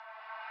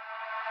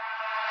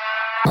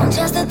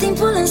Ce stă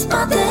timpul în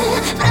spate,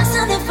 vrea să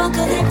ne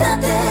facă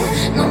dreptate.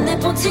 Nu ne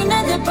pot ține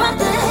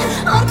departe,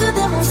 oricât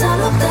de mult s-a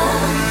luptat.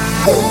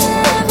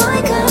 Te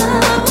voi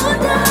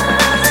căuta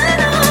în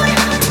noi.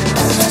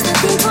 Ce stă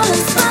timpul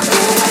în spate,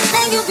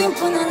 ne iubim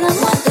până la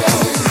moarte.